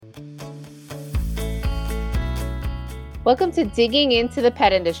Welcome to Digging Into the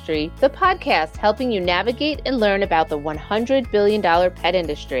Pet Industry, the podcast helping you navigate and learn about the $100 billion pet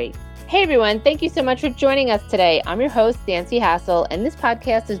industry. Hey everyone, thank you so much for joining us today. I'm your host, Nancy Hassel, and this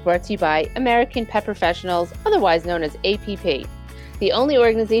podcast is brought to you by American Pet Professionals, otherwise known as APP, the only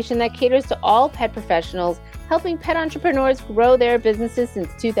organization that caters to all pet professionals, helping pet entrepreneurs grow their businesses since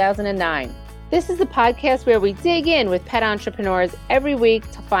 2009. This is the podcast where we dig in with pet entrepreneurs every week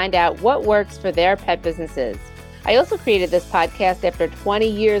to find out what works for their pet businesses. I also created this podcast after 20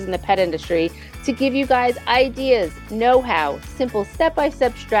 years in the pet industry to give you guys ideas, know-how, simple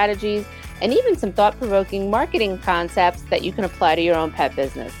step-by-step strategies, and even some thought-provoking marketing concepts that you can apply to your own pet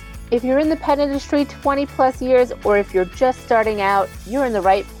business. If you're in the pet industry 20 plus years, or if you're just starting out, you're in the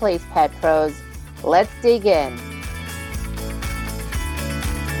right place, pet pros. Let's dig in.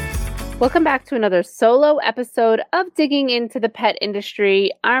 Welcome back to another solo episode of Digging Into the Pet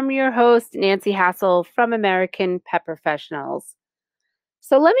Industry. I'm your host, Nancy Hassel from American Pet Professionals.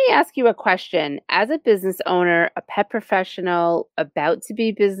 So let me ask you a question. As a business owner, a pet professional, about to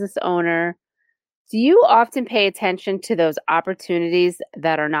be business owner, do you often pay attention to those opportunities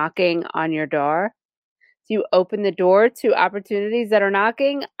that are knocking on your door? Do you open the door to opportunities that are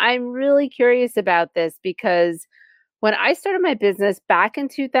knocking? I'm really curious about this because when I started my business back in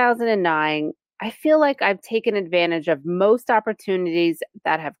 2009, I feel like I've taken advantage of most opportunities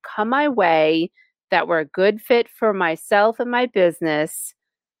that have come my way that were a good fit for myself and my business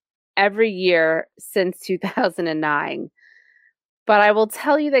every year since 2009. But I will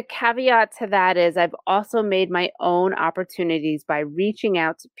tell you the caveat to that is I've also made my own opportunities by reaching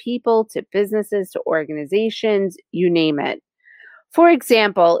out to people, to businesses, to organizations, you name it. For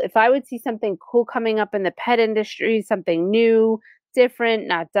example, if I would see something cool coming up in the pet industry, something new, different,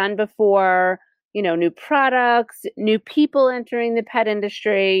 not done before, new products, new people entering the pet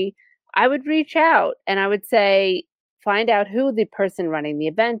industry, I would reach out and I would say, find out who the person running the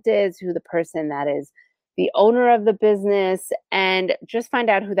event is, who the person that is the owner of the business, and just find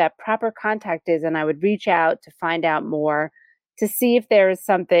out who that proper contact is. And I would reach out to find out more to see if there is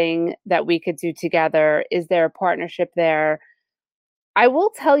something that we could do together. Is there a partnership there? I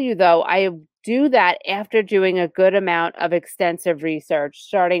will tell you, though, I do that after doing a good amount of extensive research,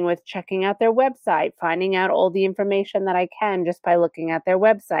 starting with checking out their website, finding out all the information that I can just by looking at their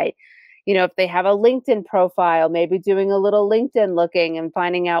website. If they have a LinkedIn profile, maybe doing a little LinkedIn looking and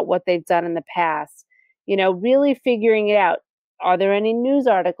finding out what they've done in the past, really figuring it out. Are there any news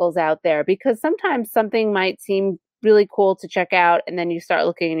articles out there? Because sometimes something might seem really cool to check out, and then you start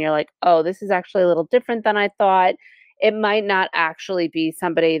looking and you're like, oh, this is actually a little different than I thought. It might not actually be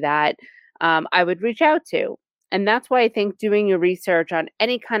somebody that I would reach out to. And that's why I think doing your research on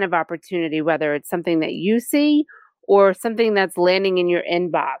any kind of opportunity, whether it's something that you see or something that's landing in your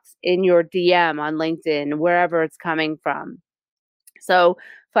inbox, in your DM on LinkedIn, wherever it's coming from. So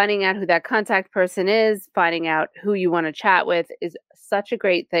finding out who that contact person is, finding out who you want to chat with is such a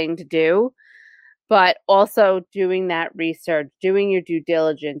great thing to do. But also doing that research, doing your due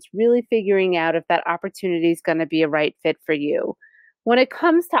diligence, really figuring out if that opportunity is going to be a right fit for you. When it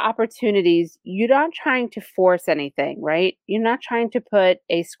comes to opportunities, you're not trying to force anything, right? You're not trying to put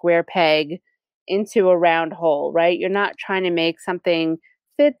a square peg into a round hole, right? You're not trying to make something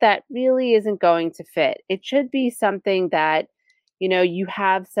fit that really isn't going to fit. It should be something that, you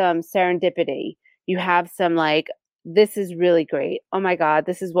have some serendipity. You have some this is really great. Oh my God,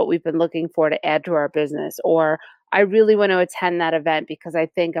 this is what we've been looking for to add to our business. Or I really want to attend that event because I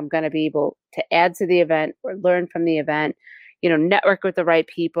think I'm going to be able to add to the event or learn from the event, network with the right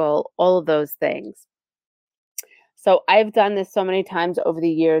people, all of those things. So I've done this so many times over the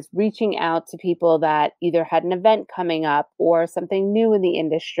years, reaching out to people that either had an event coming up or something new in the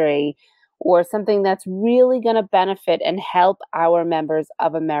industry or something that's really going to benefit and help our members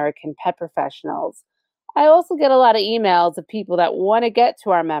of American Pet Professionals. I also get a lot of emails of people that want to get to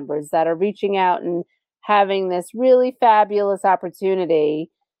our members that are reaching out and having this really fabulous opportunity.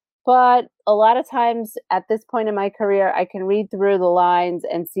 But a lot of times at this point in my career, I can read through the lines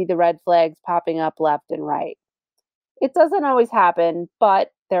and see the red flags popping up left and right. It doesn't always happen,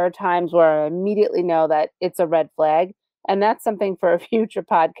 but there are times where I immediately know that it's a red flag. And that's something for a future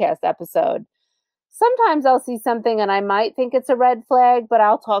podcast episode. Sometimes I'll see something and I might think it's a red flag, but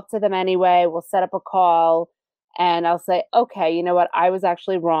I'll talk to them anyway. We'll set up a call and I'll say, okay, you know what? I was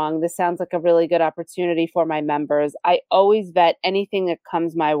actually wrong. This sounds like a really good opportunity for my members. I always vet anything that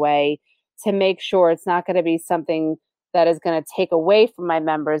comes my way to make sure it's not going to be something that is going to take away from my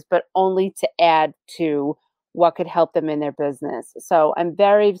members, but only to add to what could help them in their business. So I'm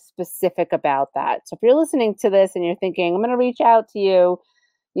very specific about that. So if you're listening to this and you're thinking, I'm going to reach out to you,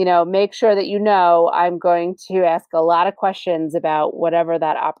 make sure that I'm going to ask a lot of questions about whatever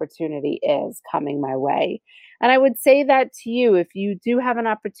that opportunity is coming my way. And I would say that to you if you do have an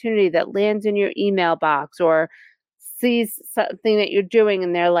opportunity that lands in your email box or sees something that you're doing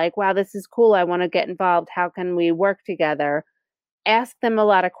and they're like, wow, this is cool. I want to get involved. How can we work together? Ask them a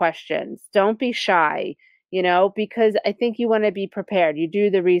lot of questions. Don't be shy, because I think you want to be prepared. You do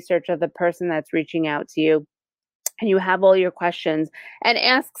the research of the person that's reaching out to you and you have all your questions and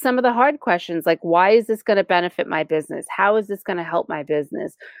ask some of the hard questions like, why is this going to benefit my business? How is this going to help my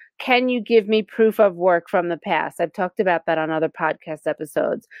business? Can you give me proof of work from the past? I've talked about that on other podcast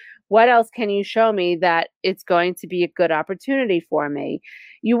episodes. What else can you show me that it's going to be a good opportunity for me?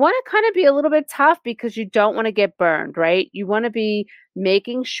 You want to kind of be a little bit tough because you don't want to get burned, right? You want to be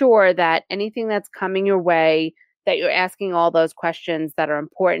making sure that anything that's coming your way, that you're asking all those questions that are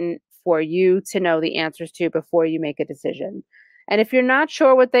important for you to know the answers to before you make a decision. And if you're not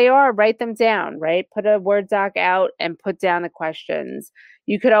sure what they are, write them down, right? Put a Word doc out and put down the questions.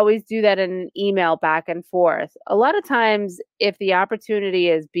 You could always do that in an email back and forth. A lot of times, if the opportunity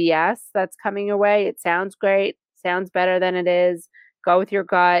is BS that's coming your way, it sounds great, sounds better than it is, go with your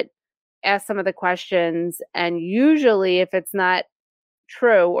gut, ask some of the questions. And usually, if it's not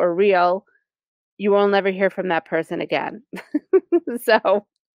true or real, you will never hear from that person again. So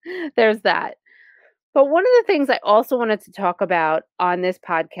there's that. But one of the things I also wanted to talk about on this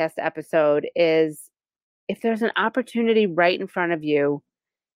podcast episode is if there's an opportunity right in front of you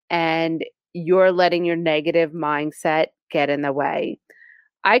and you're letting your negative mindset get in the way.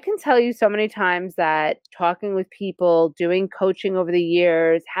 I can tell you so many times that talking with people, doing coaching over the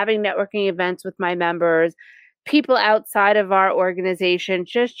years, having networking events with my members, people outside of our organization,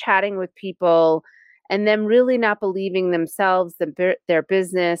 just chatting with people, and them really not believing themselves, their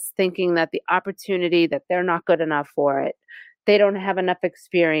business, thinking that the opportunity, that they're not good enough for it. They don't have enough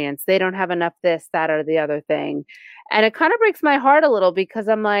experience. They don't have enough this, that, or the other thing. And it kind of breaks my heart a little because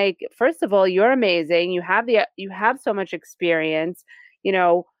I'm like, first of all, you're amazing. You have so much experience, you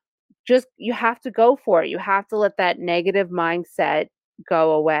know, just you have to go for it. You have to let that negative mindset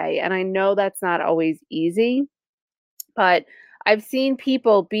go away. And I know that's not always easy, but I've seen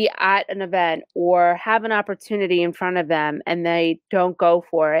people be at an event or have an opportunity in front of them and they don't go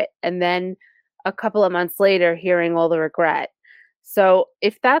for it. And then a couple of months later, hearing all the regret. So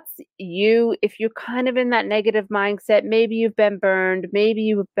if that's you, if you're kind of in that negative mindset, maybe you've been burned, maybe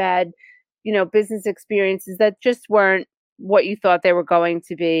you've had, business experiences that just weren't what you thought they were going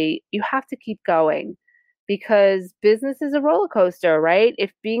to be, you have to keep going because business is a roller coaster, right?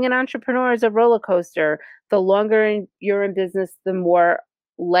 If being an entrepreneur is a roller coaster, the longer you're in business, the more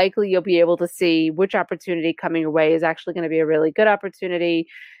likely you'll be able to see which opportunity coming your way is actually going to be a really good opportunity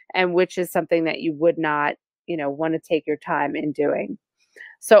and which is something that you would not, want to take your time in doing.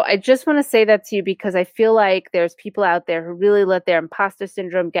 So I just want to say that to you because I feel like there's people out there who really let their imposter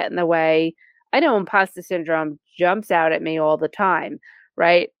syndrome get in the way. I know imposter syndrome jumps out at me all the time,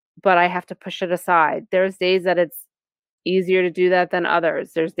 right? But I have to push it aside. There's days that it's easier to do that than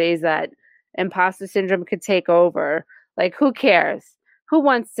others. There's days that imposter syndrome could take over. Like, who cares? Who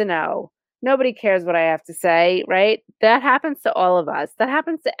wants to know? Nobody cares what I have to say, right? That happens to all of us. That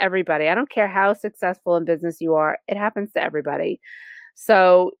happens to everybody. I don't care how successful in business you are. It happens to everybody.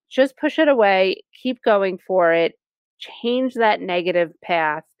 So just push it away, keep going for it, change that negative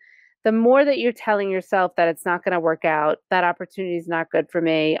path. The more that you're telling yourself that it's not going to work out, that opportunity is not good for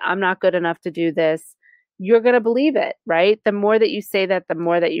me, I'm not good enough to do this, you're going to believe it, right? The more that you say that, the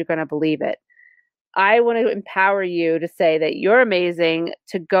more that you're going to believe it. I want to empower you to say that you're amazing,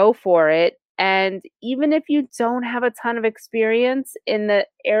 to go for it. And even if you don't have a ton of experience in the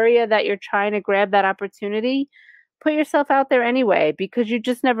area that you're trying to grab that opportunity, put yourself out there anyway, because you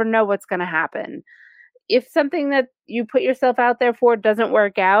just never know what's going to happen. If something that you put yourself out there for doesn't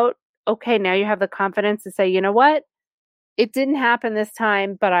work out, okay, now you have the confidence to say, you know what? It didn't happen this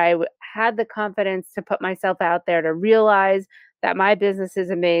time, but I had the confidence to put myself out there to realize that my business is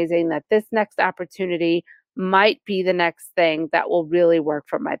amazing, that this next opportunity might be the next thing that will really work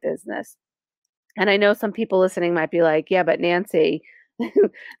for my business. And I know some people listening might be like, yeah, but Nancy,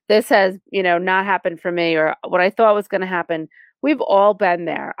 this has, not happened for me, or what I thought was going to happen. We've all been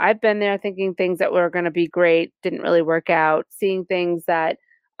there. I've been there thinking things that were going to be great didn't really work out, seeing things that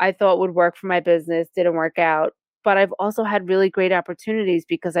I thought would work for my business didn't work out. But I've also had really great opportunities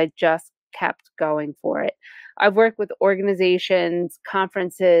because I just kept going for it. I've worked with organizations,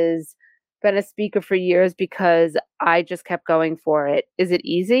 conferences, been a speaker for years because I just kept going for it. Is it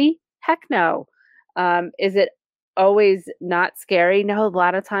easy? Heck no. Is it always not scary? No, a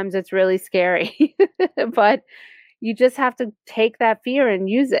lot of times it's really scary. But you just have to take that fear and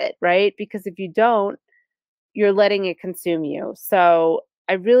use it, right? Because if you don't, you're letting it consume you. So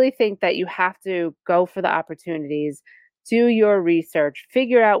I really think that you have to go for the opportunities, do your research,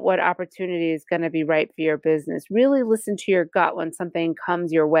 figure out what opportunity is going to be right for your business. Really listen to your gut when something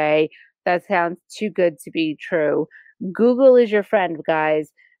comes your way that sounds too good to be true. Google is your friend,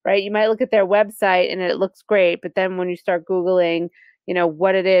 guys, right? You might look at their website and it looks great, but then when you start Googling,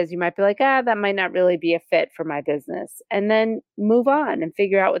 what it is, you might be like, that might not really be a fit for my business. And then move on and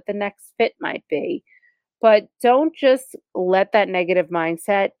figure out what the next fit might be. But don't just let that negative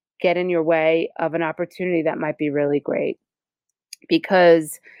mindset get in your way of an opportunity that might be really great.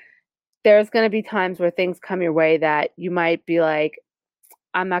 Because there's going to be times where things come your way that you might be like,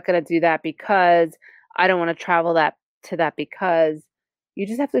 I'm not going to do that because I don't want to travel to that because you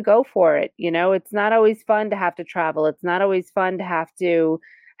just have to go for it. It's not always fun to have to travel. It's not always fun to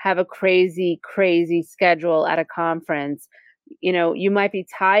have a crazy, crazy schedule at a conference. You might be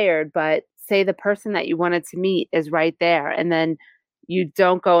tired, but say the person that you wanted to meet is right there. And then you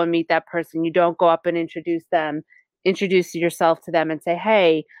don't go and meet that person. You don't go up and introduce yourself to them and say,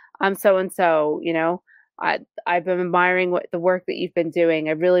 hey, I'm so-and-so, I've been admiring the work that you've been doing.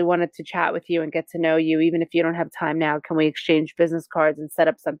 I really wanted to chat with you and get to know you. Even if you don't have time now, can we exchange business cards and set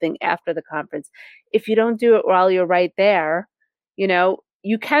up something after the conference? If you don't do it while you're right there,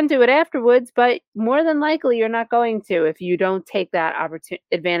 you can do it afterwards, but more than likely you're not going to if you don't take that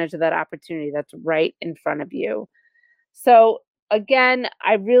advantage of that opportunity that's right in front of you. So again,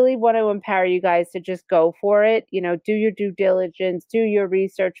 I really want to empower you guys to just go for it. Do your due diligence, do your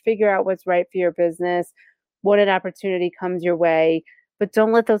research, figure out what's right for your business, when an opportunity comes your way, but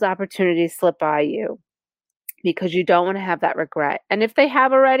don't let those opportunities slip by you because you don't want to have that regret. And if they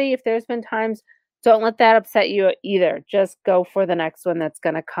have already, if there's been times, don't let that upset you either. Just go for the next one that's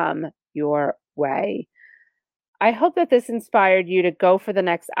going to come your way. I hope that this inspired you to go for the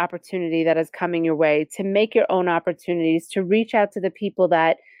next opportunity that is coming your way, to make your own opportunities, to reach out to the people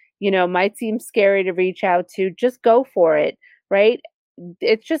that, might seem scary to reach out to. Just go for it, right?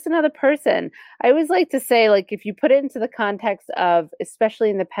 It's just another person. I always like to say, if you put it into the context of, especially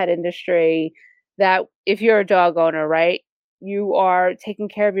in the pet industry, that if you're a dog owner, right? You are taking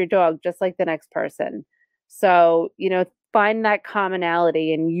care of your dog just like the next person. So, find that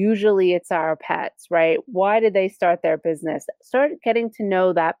commonality. And usually it's our pets, right? Why did they start their business? Start getting to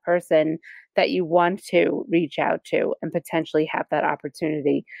know that person that you want to reach out to and potentially have that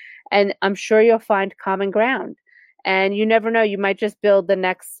opportunity. And I'm sure you'll find common ground. And you never know, you might just build the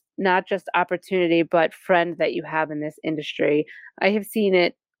next, not just opportunity, but friend that you have in this industry. I have seen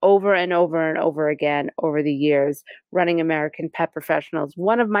it over and over and over again over the years running American Pet Professionals.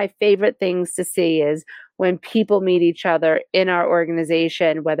 One of my favorite things to see is when people meet each other in our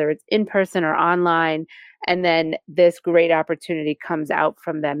organization, whether it's in person or online, and then this great opportunity comes out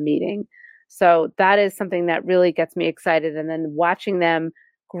from them meeting. So that is something that really gets me excited. And then watching them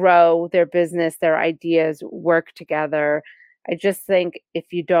grow their business, their ideas, work together. I just think if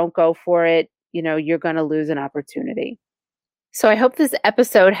you don't go for it, you're going to lose an opportunity. So I hope this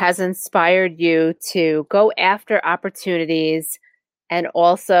episode has inspired you to go after opportunities and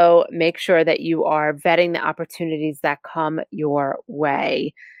also make sure that you are vetting the opportunities that come your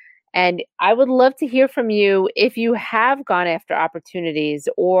way. And I would love to hear from you if you have gone after opportunities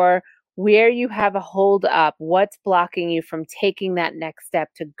or where you have a hold up, what's blocking you from taking that next step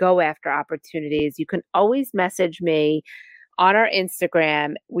to go after opportunities. You can always message me on our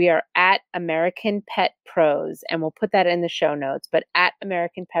Instagram. We are at American Pet Pros, and we'll put that in the show notes. But at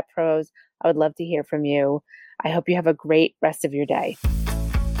American Pet Pros, I would love to hear from you. I hope you have a great rest of your day.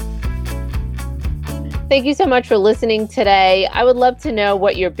 Thank you so much for listening today. I would love to know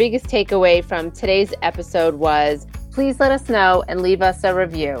what your biggest takeaway from today's episode was. Please let us know and leave us a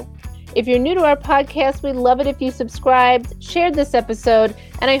review. If you're new to our podcast, we'd love it if you subscribed, shared this episode,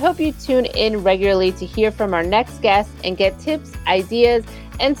 and I hope you tune in regularly to hear from our next guest and get tips, ideas,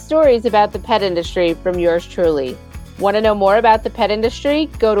 and stories about the pet industry from yours truly. Want to know more about the pet industry?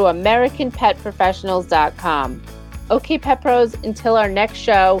 Go to AmericanPetProfessionals.com. Okay, Pet Pros, until our next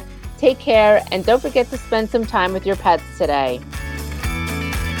show, take care and don't forget to spend some time with your pets today.